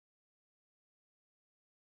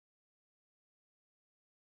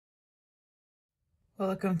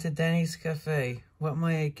Welcome to Denny's Cafe. What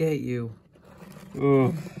may I get you?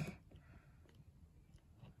 Ugh.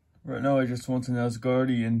 Right now I just want an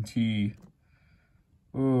Asgardian tea.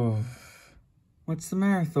 Ugh. What's the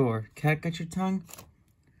matter, Thor? Cat got your tongue?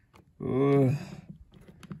 Ugh.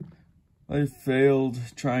 I failed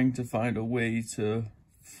trying to find a way to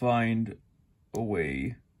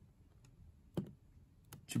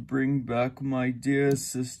bring back my dear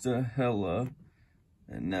sister Hela,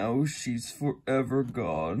 and now she's forever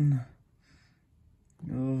gone.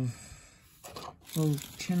 Ugh. Well,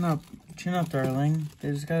 chin up, darling.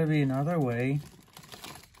 There's gotta be another way.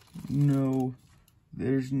 No,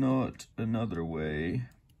 there's not another way.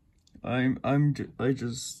 I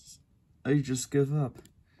just give up.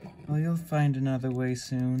 Well, you'll find another way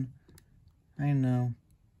soon. I know.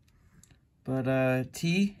 But,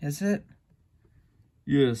 tea, is it?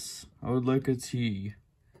 Yes, I would like a tea.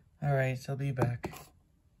 Alright, I'll be back.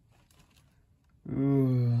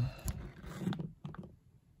 Ugh.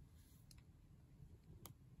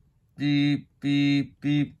 Beep, beep,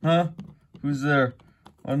 beep. Huh? Who's there?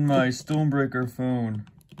 On my Stonebreaker phone.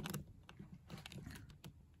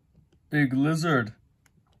 Big Lizard.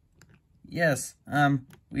 Yes,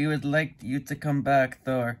 we would like you to come back,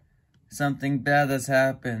 Thor. Something bad has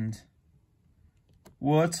happened.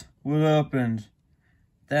 What? What happened?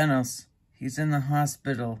 Thanos, he's in the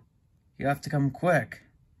hospital. You have to come quick.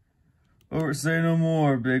 Oh, say no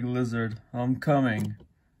more, Big Lizard. I'm coming.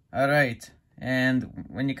 Alright, and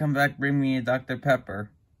when you come back, bring me a Dr.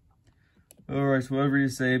 Pepper. Alright, whatever you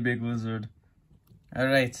say, Big Lizard.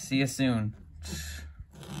 Alright, see you soon.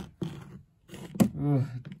 Ugh.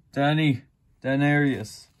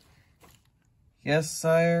 Danarius. Yes,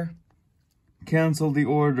 sire? Cancel the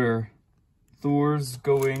order. Thor's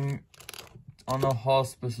going on a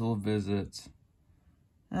hospital visit.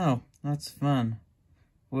 Oh, that's fun.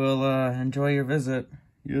 We'll, enjoy your visit.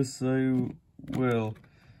 Yes, I will.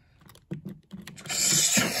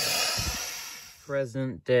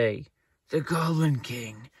 Present day. The Goblin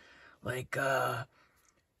King. Like,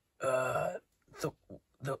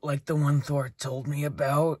 like the one Thor told me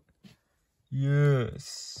about?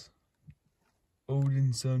 Yes.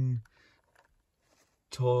 Odin's son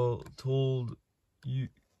told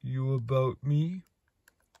you about me?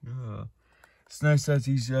 It's nice that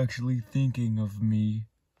he's actually thinking of me.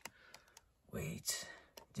 Wait,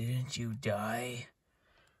 didn't you die?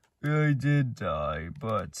 I did die,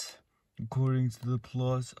 but according to the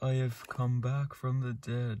plot, I have come back from the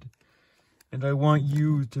dead. And I want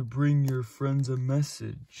you to bring your friends a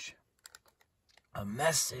message. A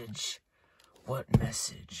message? What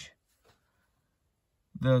message?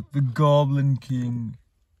 That the Goblin King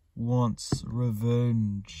wants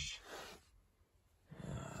revenge.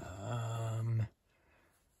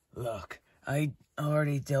 Look, I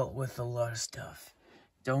already dealt with a lot of stuff.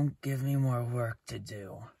 Don't give me more work to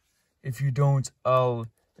do. If you don't, I'll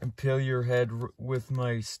impale your head with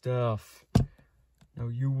my staff. Now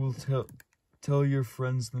you will tell your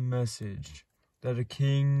friends the message that a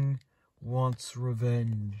king wants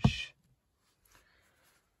revenge.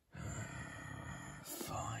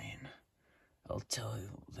 Fine. I'll tell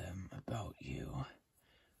them about you.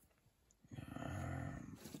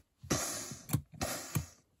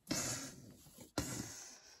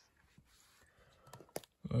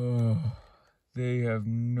 They have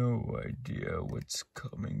no idea what's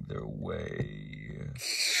coming their way.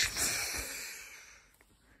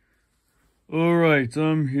 Alright,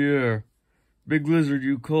 I'm here. Big Lizard,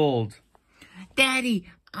 you called. Daddy!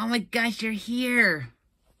 Oh my gosh, you're here!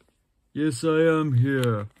 Yes, I am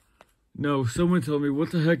here. Now, someone tell me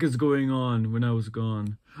what the heck is going on when I was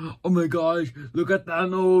gone. Oh my gosh, look at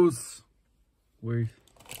Thanos! Wait.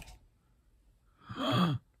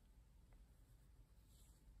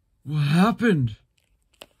 What happened?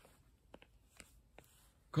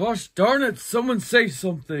 Gosh darn it, someone say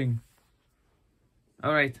something.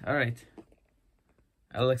 Alright.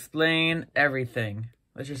 I'll explain everything.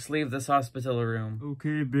 Let's just leave this hospital room.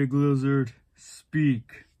 Okay, Big Lizard,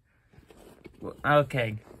 speak.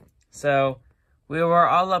 Okay, so we were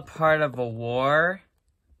all a part of a war.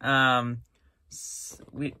 Captain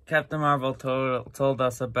Marvel told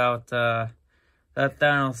us about that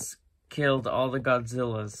Thanos killed all the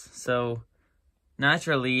Godzillas. So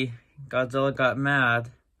naturally, Godzilla got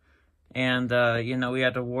mad, and we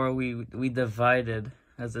had a war. We divided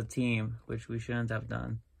as a team, which we shouldn't have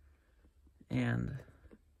done. And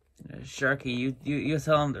Sharky, you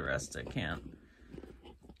tell him the rest. I can't.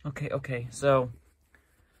 Okay. So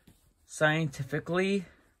scientifically,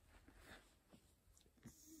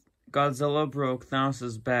 Godzilla broke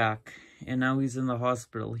Thanos' back, and now he's in the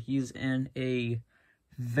hospital. He's in a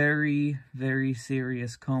very, very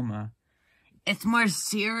serious coma. It's more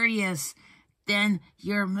serious than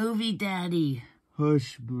your movie daddy.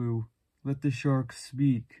 Hush, Blue. Let the shark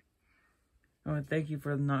speak. Oh, thank you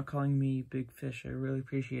for not calling me Big Fish. I really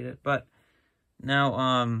appreciate it. But now,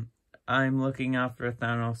 I'm looking after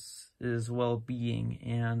Thanos' well-being,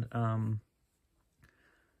 and,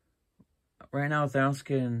 right now Thanos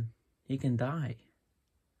can die.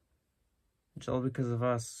 It's all because of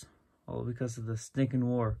us. All because of the stinking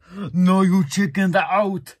war. No, you chickened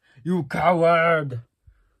out! You coward!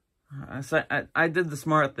 I did the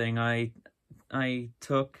smart thing. I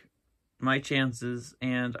took my chances,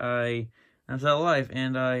 and I'm still alive,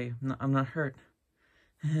 and I'm not hurt.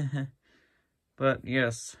 But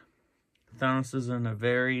yes, Thanos is in a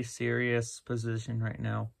very serious position right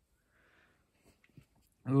now.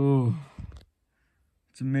 Oh,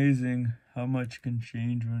 it's amazing how much can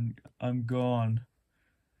change when I'm gone.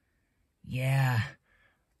 Yeah,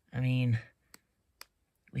 I mean,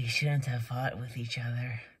 we shouldn't have fought with each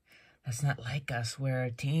other. That's not like us, we're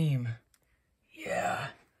a team. Yeah,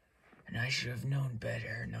 and I should have known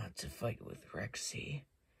better not to fight with Rexy.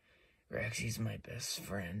 Rexy's my best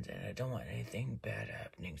friend, and I don't want anything bad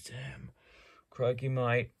happening to him. Crikey,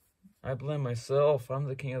 mate. I blame myself. I'm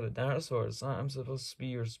the king of the dinosaurs. I'm supposed to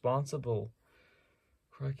be responsible.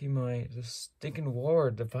 Crikey, mate. This stinking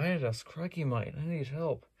war divided us. Crikey, mate. I need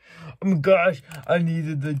help. Oh my gosh, I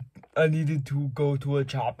needed to go to a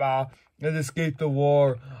chopper and escape the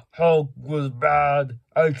war. Hulk was bad.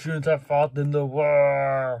 I shouldn't have fought in the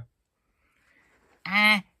war.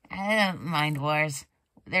 I don't mind wars.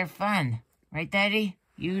 They're fun. Right, Daddy?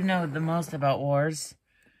 You know the most about wars.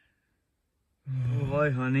 Oh, hi,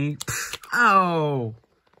 honey. Ow!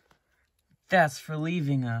 That's for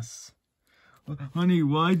leaving us. Honey,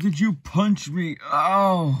 why did you punch me?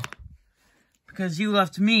 Oh! Because you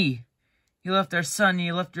left me. You left our son,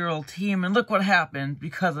 you left your old team, and look what happened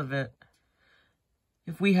because of it.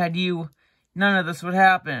 If we had you, none of this would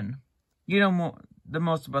happen. You know the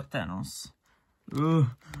most about Thanos.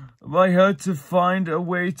 I had to find a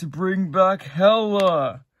way to bring back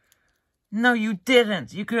Hela. No, you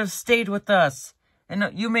didn't. You could have stayed with us.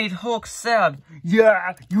 And you made Hulk sad.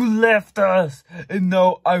 Yeah, you left us. And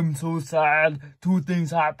now I'm so sad. Two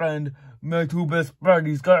things happened. My two best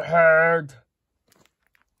buddies got hurt.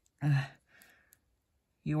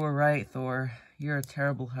 You were right, Thor. You're a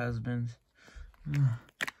terrible husband.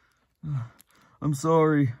 I'm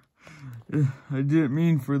sorry. I didn't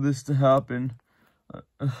mean for this to happen.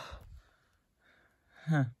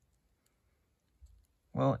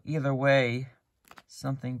 Well, either way,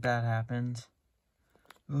 something bad happened.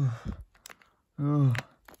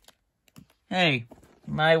 Hey,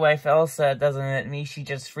 my wife Elsa doesn't hit me. She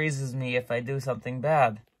just freezes me if I do something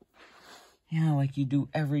bad. Yeah, like you do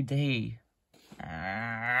every day.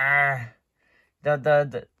 I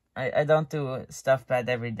don't do stuff bad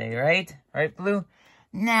every day, right? Right, Blue?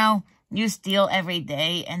 No, you steal every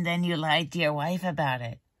day and then you lie to your wife about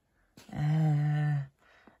it. And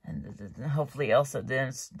hopefully Elsa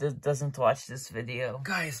doesn't watch this video.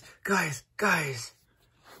 Guys!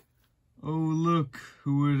 Oh, look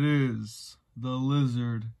who it is. The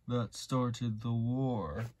lizard that started the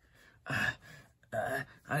war.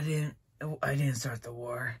 I didn't start the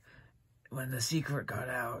war. When the secret got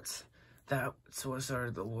out, that's what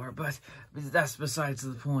started the war. But that's besides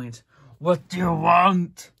the point. What do you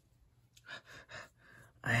want?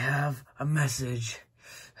 I have a message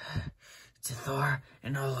to Thor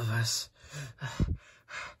and all of us.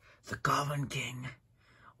 The Goblin King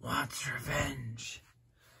wants revenge.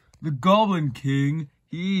 The Goblin King?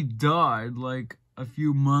 He died like a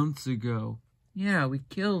few months ago. Yeah, we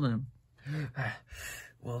killed him.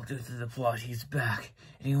 Well, due to the plot, he's back,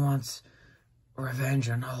 and he wants revenge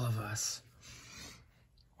on all of us.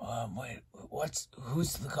 Wait,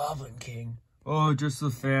 who's the Goblin King? Oh, just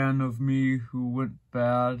a fan of me who went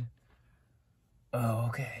bad. Oh,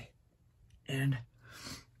 okay. And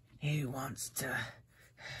he wants to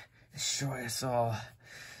destroy us all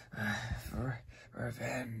for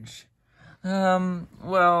revenge.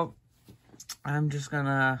 Well, I'm just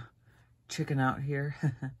gonna chicken out here.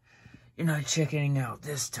 You're not chickening out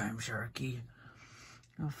this time, Sharky.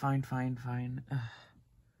 Oh, fine.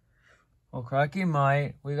 Well, Cracky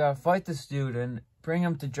might. We gotta fight this dude and bring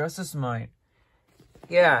him to justice, might.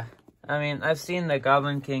 Yeah, I mean, I've seen the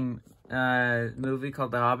Goblin King movie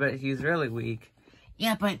called The Hobbit. He's really weak.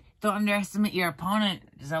 Yeah, but don't underestimate your opponent,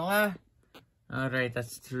 Zilla. Alright,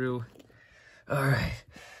 that's true. Alright,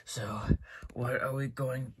 so what are we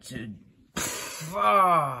going to...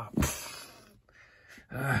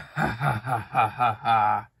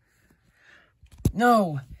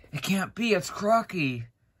 No, It can't be, it's Crocky.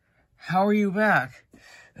 How are you back?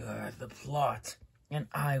 The plot, and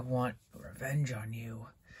I want revenge on you.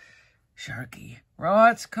 Sharky.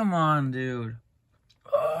 What? Come on, dude.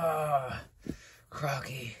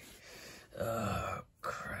 Crocky.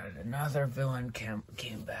 Crud. Another villain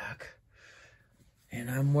came back. And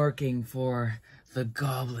I'm working for the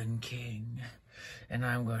Goblin King. And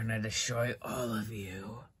I'm going to destroy all of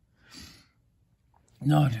you.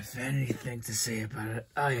 Not if anything to say about it,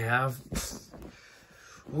 I have.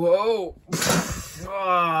 Whoa!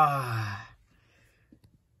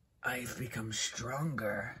 I've become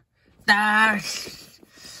stronger.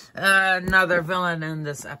 Another villain in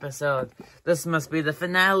this episode. This must be the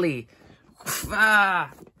finale. Oh!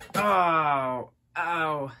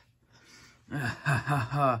 Ow!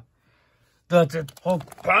 That's a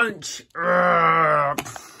Hulk punch! Oh!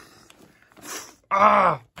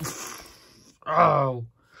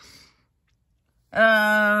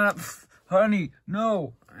 Honey,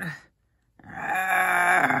 no!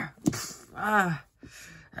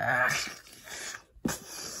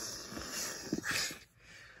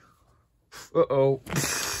 Uh-oh.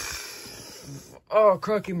 Oh,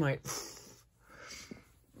 Crocky might.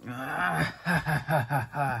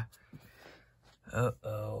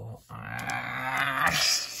 Uh-oh.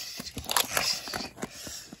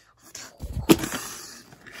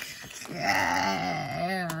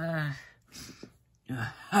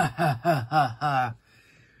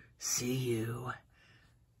 See you.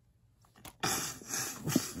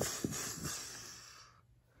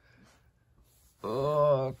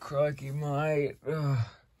 Oh, Crocky might.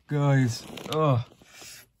 Guys,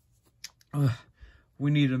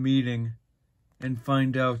 we need a meeting and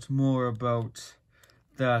find out more about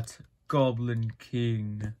that Goblin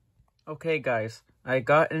King. Okay, guys, I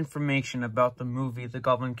got information about the movie the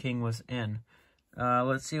Goblin King was in.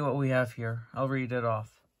 Let's see what we have here. I'll read it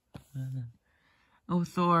off. Oh,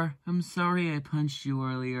 Thor, I'm sorry I punched you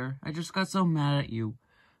earlier. I just got so mad at you.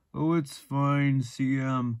 Oh, it's fine,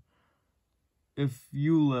 CM. If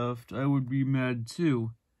you left, I would be mad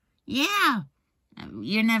too. Yeah!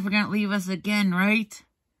 You're never gonna leave us again, right?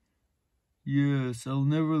 Yes, I'll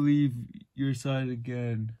never leave your side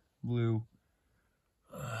again, Blue.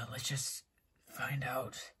 Let's just find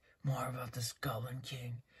out more about this Goblin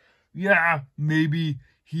King. Yeah, maybe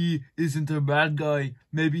he isn't a bad guy.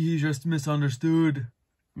 Maybe he just misunderstood.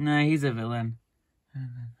 Nah, he's a villain.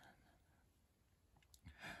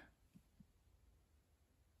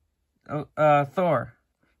 Oh, Thor.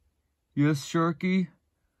 Yes, Sharky?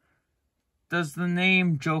 Does the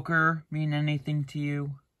name Joker mean anything to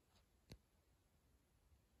you?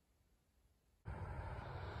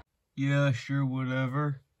 Yeah, sure,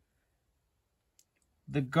 whatever.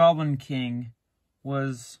 The Goblin King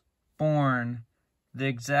was born the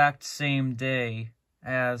exact same day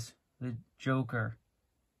as the Joker.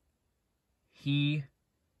 He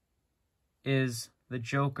is the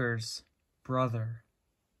Joker's brother.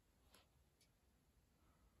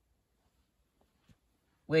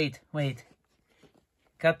 Wait.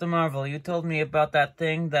 Captain Marvel, you told me about that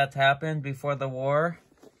thing that happened before the war?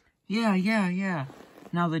 Yeah.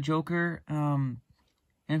 Now the Joker,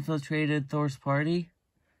 infiltrated Thor's party?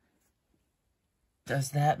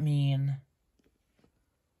 Does that mean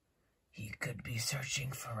he could be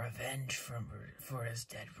searching for revenge for his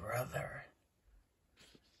dead brother?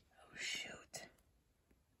 Oh, shoot.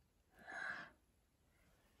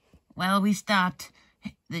 Well, we stopped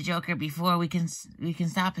the Joker before we can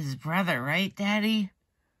stop his brother, right, Daddy?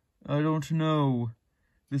 I don't know.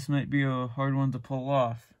 This might be a hard one to pull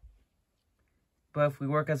off. But if we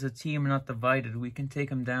work as a team and not divided, we can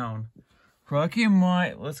take him down. Crocky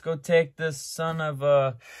might. Let's go take this son of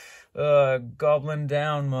a goblin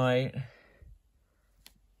down, mate.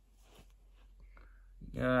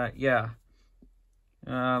 Yeah.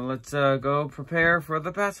 Let's go prepare for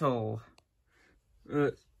the battle.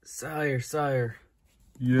 Sire.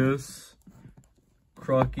 Yes.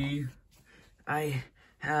 Crocky. I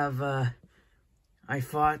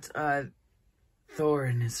fought, Thor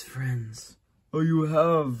and his friends. Oh, you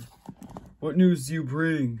have? What news do you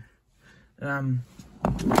bring? It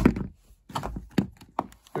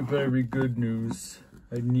better be good news.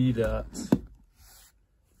 I need that.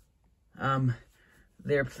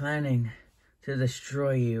 They're planning to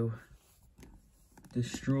destroy you.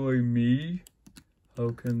 Destroy me?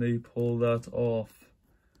 How can they pull that off?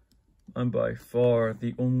 I'm by far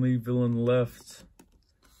the only villain left.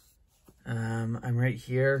 I'm right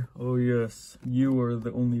here. Oh yes, you are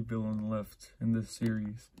the only villain left in this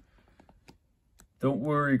series. Don't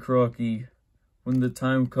worry, Crocky. When the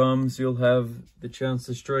time comes, you'll have the chance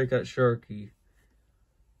to strike at Sharky.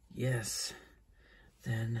 Yes.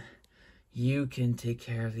 then you can take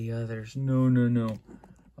care of the others. No.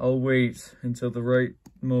 I'll wait until the right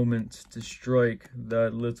moment to strike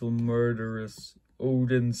that little murderous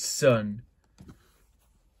Odin's son.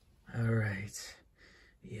 Alright.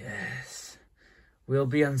 Yes. We'll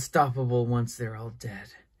be unstoppable once they're all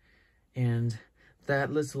dead. And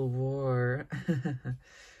that little war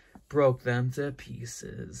broke them to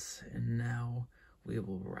pieces. And now we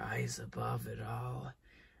will rise above it all.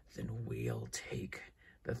 Then we'll take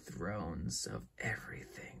the thrones of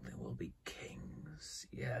everything. Then we'll be kings.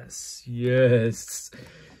 Yes. Yes.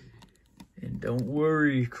 And don't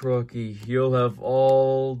worry, Crocky. You'll have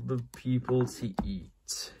all the people to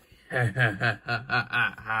eat.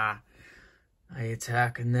 I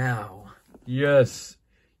attack now. Yes,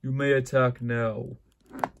 you may attack now.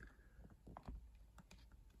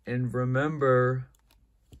 And remember,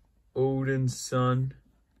 Odin's son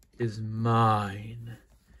is mine.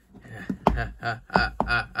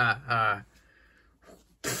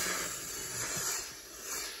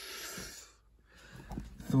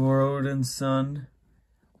 Thor, Odin's son,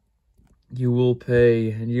 you will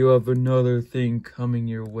pay, and you have another thing coming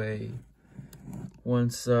your way.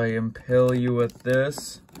 Once I impale you with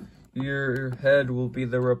this, your head will be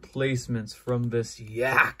the replacements from this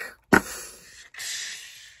yak.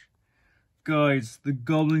 Guys, the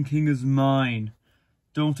Goblin King is mine.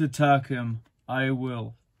 Don't attack him. I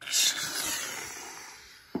will.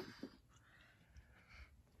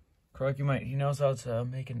 Crocky might. He knows how to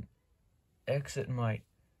make an exit might.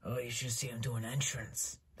 Oh, you should see him do an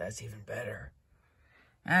entrance. That's even better.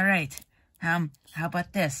 All right. How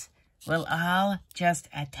about this? We'll all just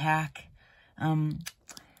attack,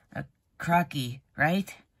 Crocky,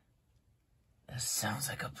 right? This sounds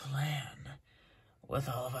like a plan. With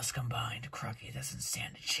all of us combined, Crocky doesn't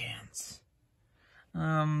stand a chance.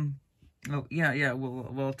 Oh, yeah,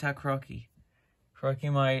 we'll attack Crocky. Crocky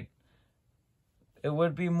might. It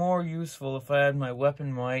would be more useful if I had my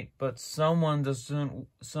weapon might, but some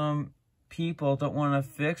people don't want to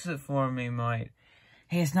fix it for me, might.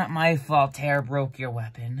 Hey, it's not my fault Tara broke your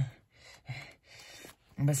weapon.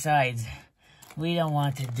 Besides, we don't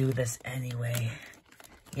want to do this anyway.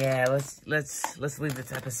 Yeah, let's leave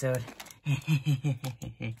this episode.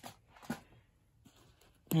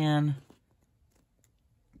 Man,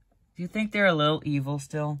 do you think they're a little evil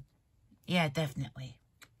still? Yeah, definitely.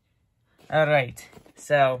 Alright,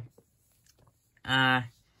 so,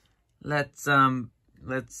 let's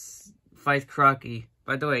fight Crocky.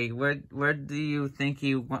 By the way, where do you think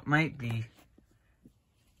he might be?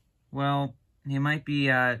 Well, he might be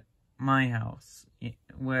at my house,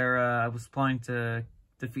 where, I was planning to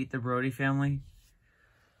defeat the Brody family.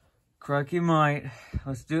 Crocky might.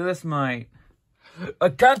 Let's do this, might. I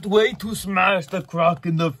can't wait to smash the Croc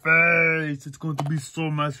in the face. It's going to be so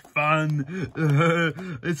much fun.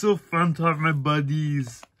 It's so fun to have my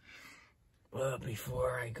buddies. Well,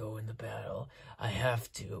 before I go into battle, I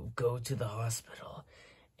have to go to the hospital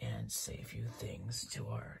and say a few things to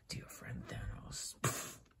our dear friend Thanos.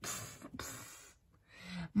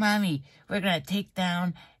 Mommy, we're gonna take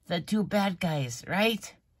down the 2 bad guys,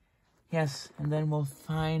 right? Yes, and then we'll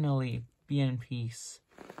finally be in peace.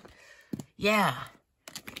 Yeah.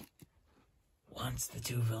 Once the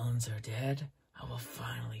 2 villains are dead, I will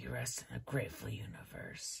finally rest in a grateful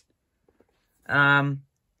universe.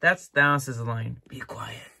 That's Thanos' line. Be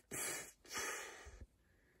quiet.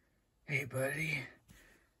 Hey, buddy.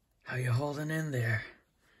 How you holding in there?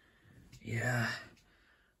 Yeah,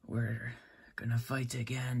 we're gonna fight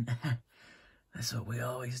again. That's what we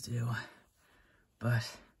always do.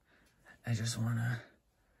 But I just wanna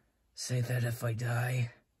say that if I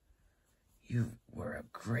die, you were a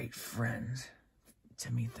great friend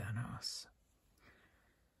to me, Thanos.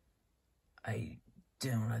 I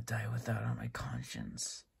didn't want to die without on my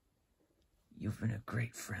conscience. You've been a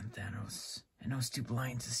great friend, Thanos, and I was too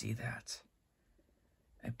blind to see that.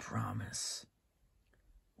 I promise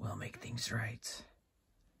we'll make things right.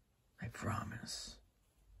 I promise.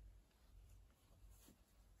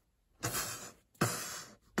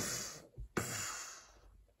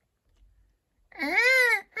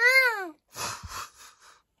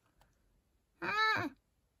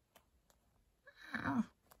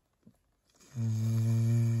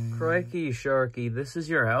 Crikey, Sharky, this is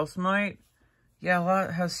your house, mate? Yeah, a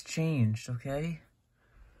lot has changed, okay?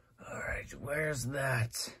 Alright, where's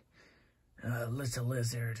that little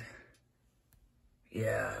lizard?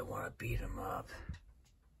 Yeah, I want to beat him up.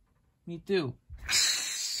 Me too.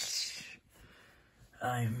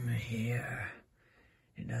 I'm here,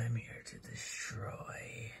 and I'm here to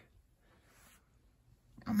destroy.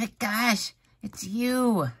 Oh my gosh, it's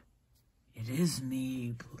you. It is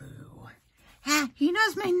me, Blue. Ah, he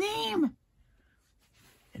knows my name.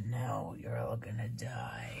 And now you're all gonna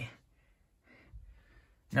die.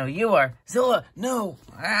 No, you are. Zilla, no.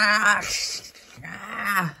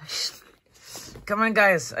 Come on,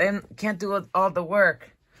 guys. I can't do all the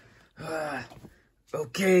work.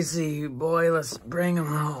 Okay, Z, boy, let's bring him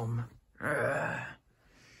home.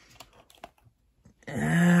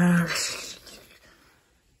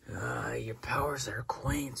 Your powers are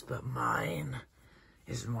quaint, but mine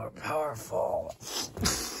is more powerful.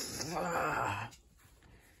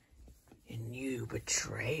 And you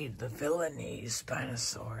betrayed the villainy,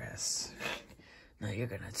 Spinosaurus. Now you're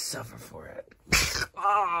gonna suffer for it.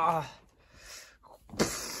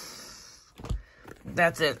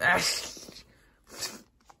 That's it.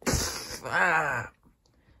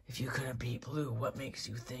 If you couldn't beat Blue, what makes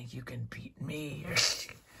you think you can beat me?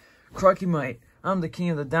 Crocky, mate, I'm the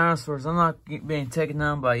king of the dinosaurs. I'm not being taken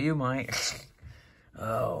down by you, mate.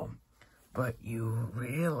 Oh, but you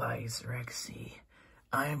realize, Rexy,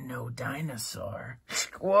 I'm no dinosaur.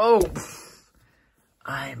 Whoa!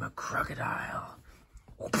 I'm a crocodile.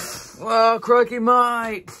 Oh, Crocky,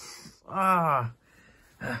 mate! Oh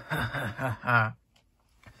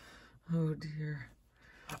dear.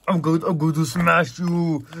 I'm going to smash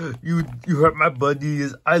you. You hurt my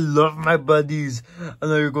buddies. I love my buddies. And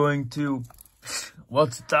now you're going to...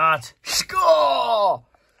 What's that? Score!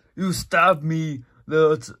 You stabbed me.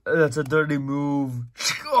 That's a dirty move.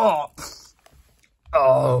 Score!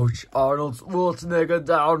 Ouch. Arnold Schwarzenegger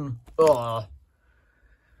down.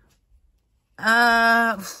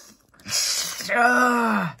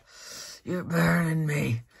 You're burning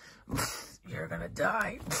me. You're gonna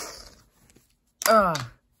die.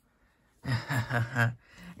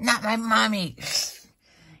 Not my mommy.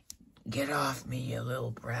 Get off me, you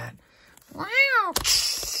little brat. Wow.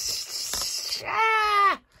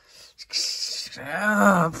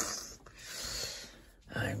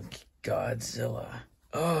 I'm Godzilla.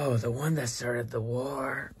 Oh, the one that started the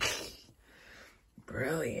war.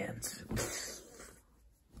 Brilliant.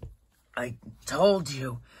 I told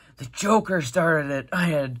you. The Joker started it. I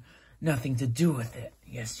had nothing to do with it.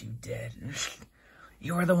 Yes, you did.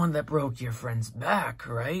 You were the one that broke your friend's back,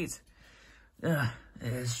 right? It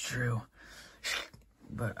is true.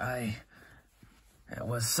 But I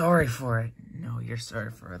was sorry for it. No, you're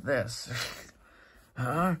sorry for this.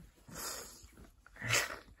 Huh?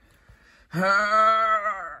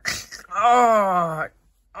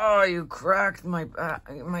 Oh, you cracked my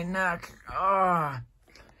neck.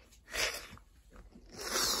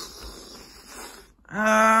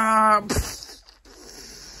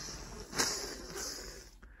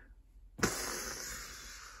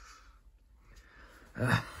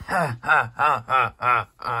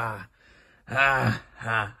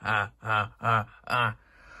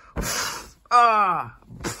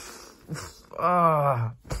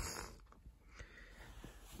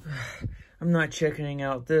 I'm not chickening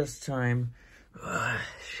out this time.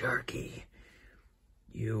 Sharky,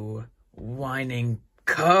 you whining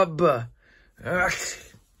cub.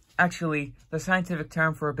 Actually, the scientific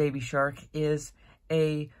term for a baby shark is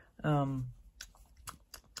a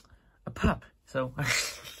pup. So,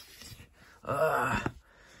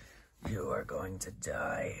 you are going to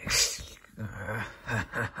die.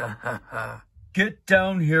 Get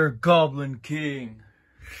down here, Goblin King.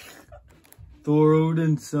 Thor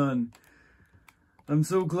Odin's son. I'm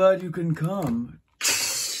so glad you can come.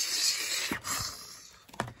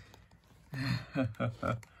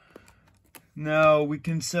 Now we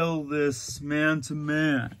can sell this man to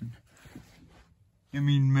man. I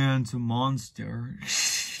mean man to monster.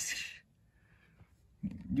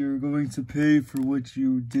 You're going to pay for what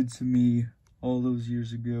you did to me all those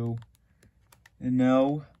years ago. And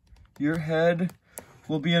now your head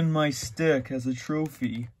will be on my stick as a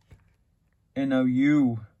trophy. And now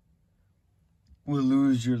you will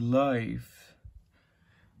lose your life.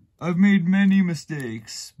 I've made many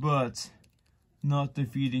mistakes, but not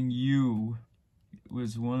defeating you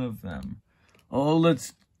was one of them. Oh,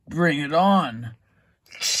 let's bring it on.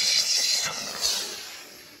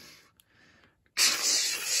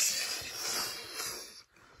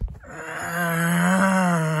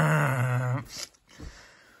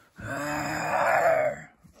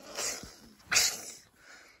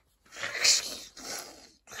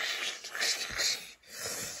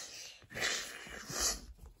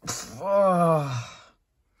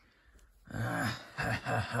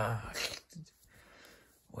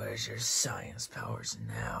 Where's your science powers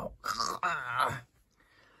now?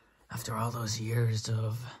 After all those years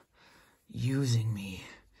of using me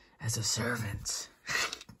as a servant,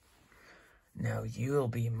 now you'll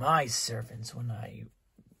be my servant when I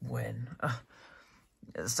win.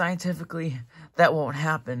 Scientifically, that won't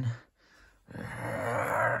happen.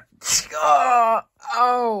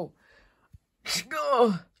 Oh!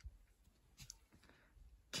 Oh!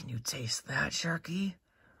 Can you taste that, Sharky?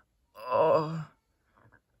 Oh,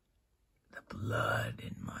 the blood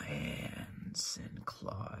in my hands and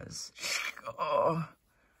claws. Oh.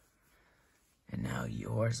 And now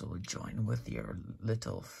yours will join with your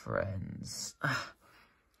little friends.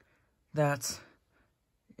 That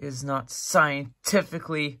is not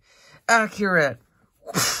scientifically accurate.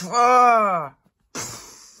 Oh.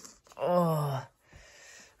 Oh.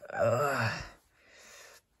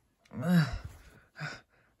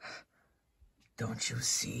 Don't you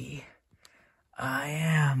see? I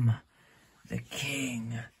am the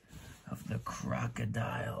king of the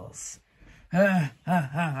crocodiles.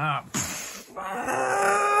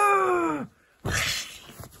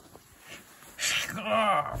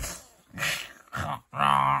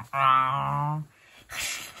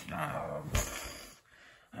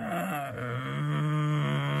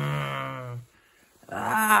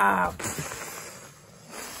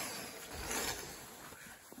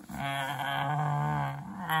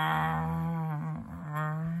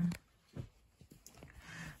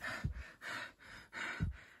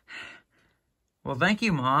 Well, thank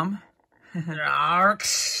you, Mom.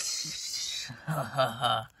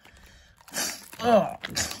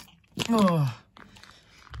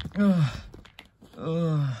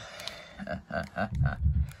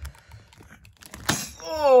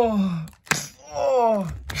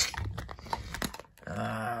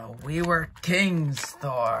 We were kings,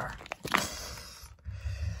 Thor.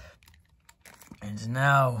 And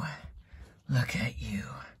now, look at you.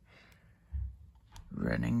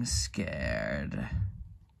 Running scared.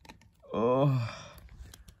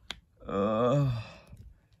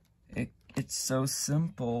 It's so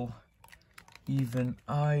simple. Even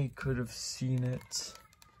I could have seen it.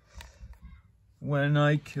 When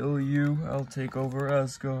I kill you, I'll take over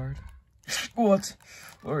Asgard. What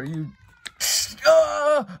are you?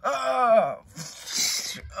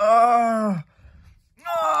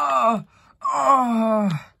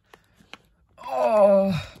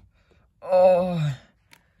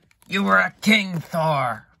 You were a king,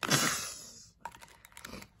 Thor.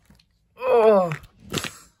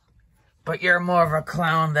 But you're more of a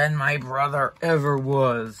clown than my brother ever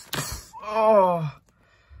was.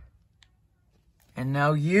 And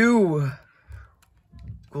now you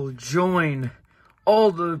will join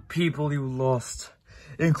all the people you lost,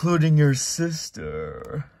 including your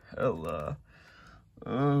sister, Ella.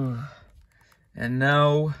 And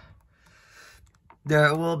now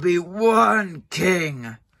there will be one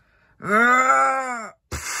king.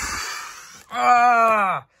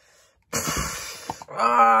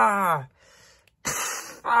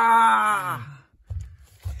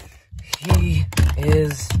 He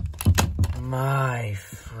is my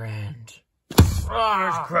friend.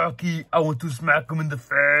 Where's Crocky? I want to smack him in the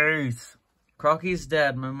face. Crocky's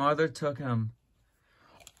dead. My mother took him.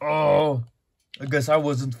 Oh, I guess I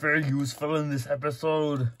wasn't very useful in this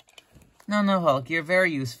episode. No, Hulk, you're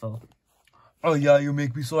very useful. Oh yeah, you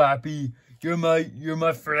make me so happy. You're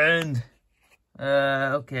my friend.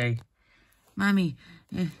 Okay. Mommy,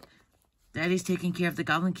 Daddy's taking care of the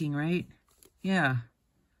Goblin King, right? Yeah.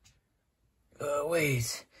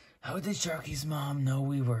 Wait. How did Sharky's mom know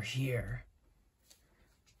we were here?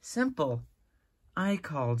 Simple. I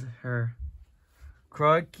called her.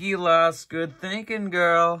 Crocky lass, good thinking,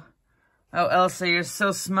 girl. Oh, Elsa, you're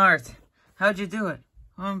so smart. How'd you do it?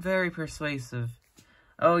 Oh, I'm very persuasive.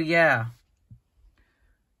 Oh, yeah.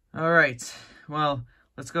 Alright. Well,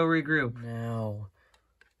 let's go regroup. Now,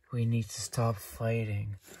 we need to stop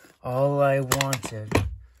fighting. All I wanted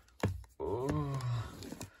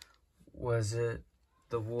was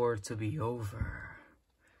the war to be over.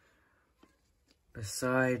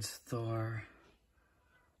 Besides, Thor,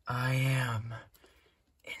 I am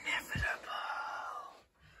inevitable.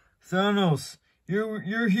 Thanos,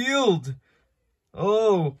 you're healed.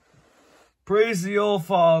 Oh, praise the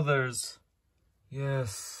All-Fathers.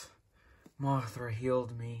 Yes, Mothra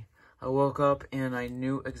healed me. I woke up and I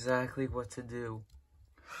knew exactly what to do.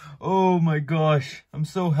 Oh my gosh, I'm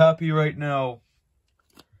so happy right now.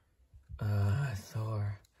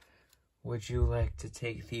 Thor, would you like to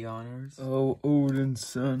take the honors? Oh, Odin's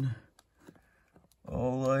son.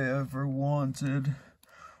 All I ever wanted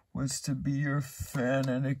was to be your fan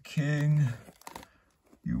and a king.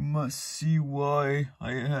 You must see why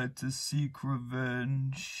I had to seek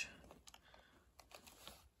revenge.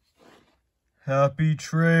 Happy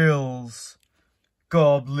trails,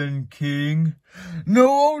 Goblin King.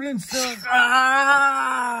 No, Odin's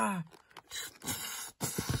son!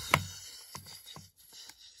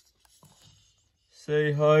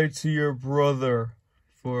 Say hi to your brother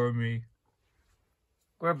for me.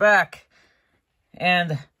 We're back.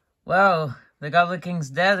 And, well, the Goblin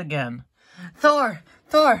King's dead again. Thor!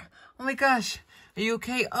 Oh my gosh! Are you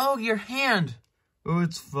okay? Oh, your hand! Oh,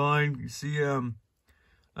 it's fine. You see,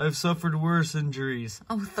 I've suffered worse injuries.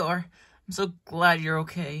 Oh, Thor, I'm so glad you're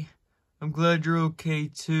okay. I'm glad you're okay,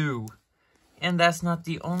 too. And that's not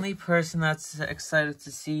the only person that's excited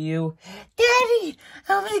to see you. Daddy!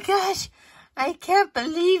 Oh my gosh! I can't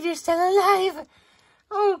believe you're still alive!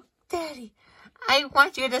 Oh, Daddy, I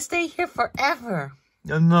want you to stay here forever.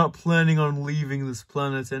 I'm not planning on leaving this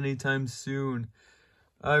planet anytime soon.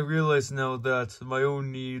 I realize now that my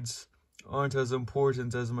own needs aren't as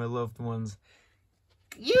important as my loved ones.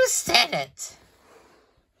 You said it!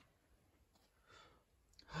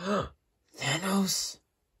 Thanos?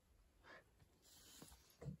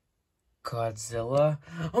 Godzilla?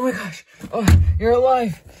 Oh my gosh! Oh, you're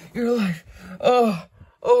alive! You're alive!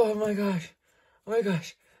 Oh my gosh! Oh my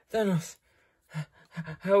gosh! Thanos!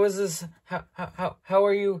 How is this? How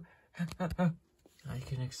are you? I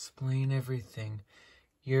can explain everything.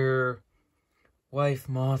 Your wife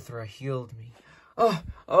Mothra healed me. Oh,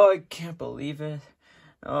 I can't believe it.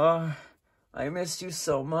 Oh, I missed you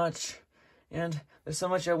so much. And there's so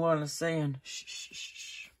much I want to say, and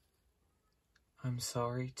shh. I'm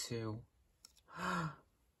sorry, too.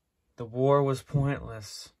 The war was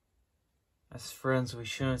pointless. As friends, we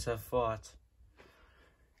shouldn't have fought.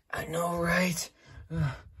 I know, right?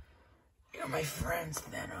 You're my friend,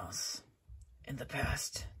 Thanos. And the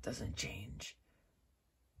past doesn't change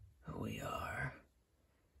who we are.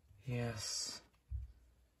 Yes.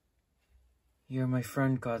 You're my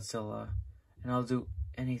friend, Godzilla, and I'll do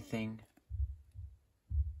anything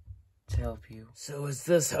to help you. So is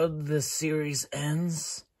this how this series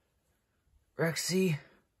ends? Rexy?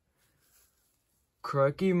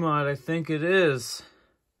 Crikey, Mod, I think it is.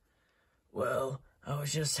 Well, I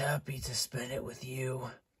was just happy to spend it with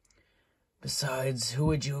you. Besides, who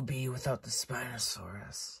would you be without the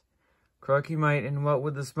Spinosaurus? Crikey, mate, and what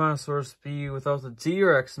would the Spinosaurus be without the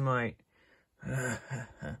T-Rex, mate?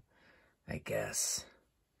 I guess.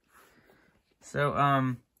 So,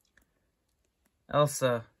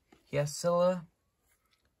 Elsa. Yes, Scylla?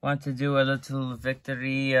 Want to do a little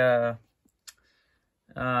victory,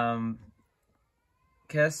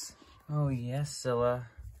 kiss? Oh, yes, Scylla.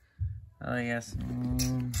 Oh, yes.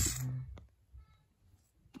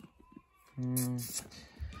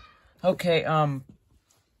 Okay,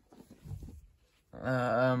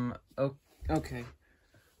 okay.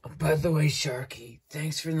 Oh, by the way, Sharky,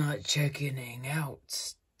 thanks for not checking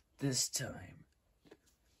out this time.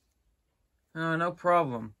 No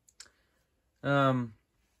problem. I'm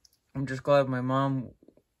just glad my mom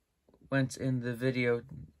went in the video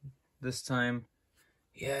this time.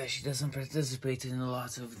 Yeah, she doesn't participate in a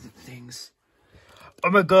lot of things. Oh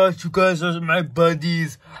my gosh, you guys are my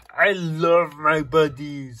buddies. I love my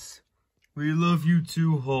buddies. We love you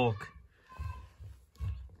too, Hulk.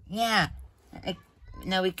 Yeah,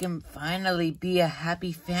 now we can finally be a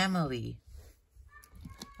happy family.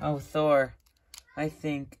 Oh, Thor, I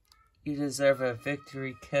think you deserve a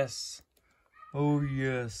victory kiss. Oh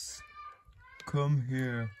yes. Come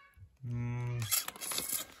here.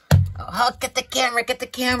 Hulk, get the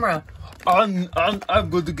camera, I'm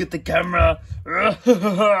going to get the camera.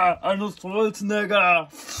 Arnold Schwarzenegger.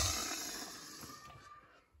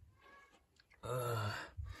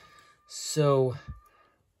 So,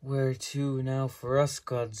 where to now for us,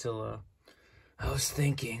 Godzilla? I was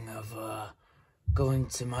thinking of, going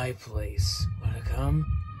to my place. Wanna come?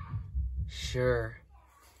 Sure.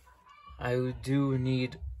 I do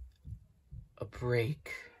need a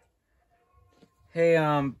break. Hey,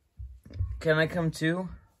 can I come too?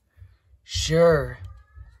 Sure.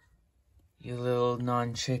 You little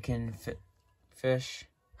non-chicken fish.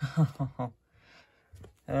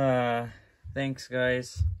 Thanks,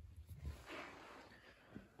 guys.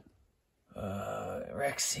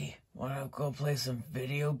 Rexy, wanna go play some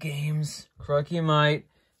video games? Crikey, mate.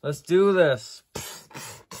 Let's do this.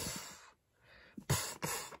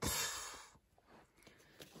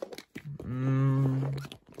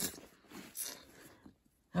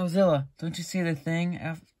 Oh, Zilla, don't you see the thing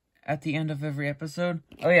at the end of every episode?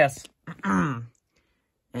 Oh, yes.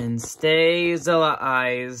 And stay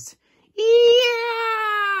Zilla-ized.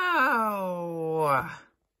 Eow!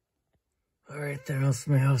 Alright, Thanos,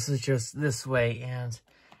 my house is just this way, and...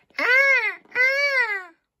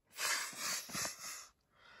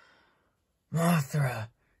 Mothra,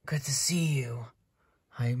 good to see you.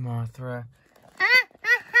 Hi, Mothra.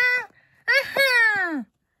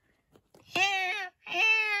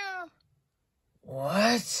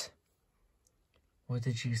 What? What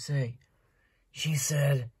did she say? She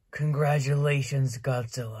said, "Congratulations,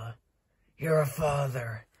 Godzilla. You're a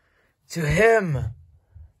father. To him."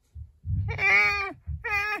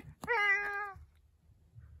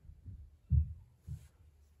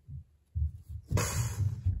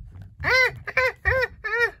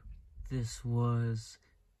 This was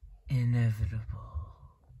inevitable.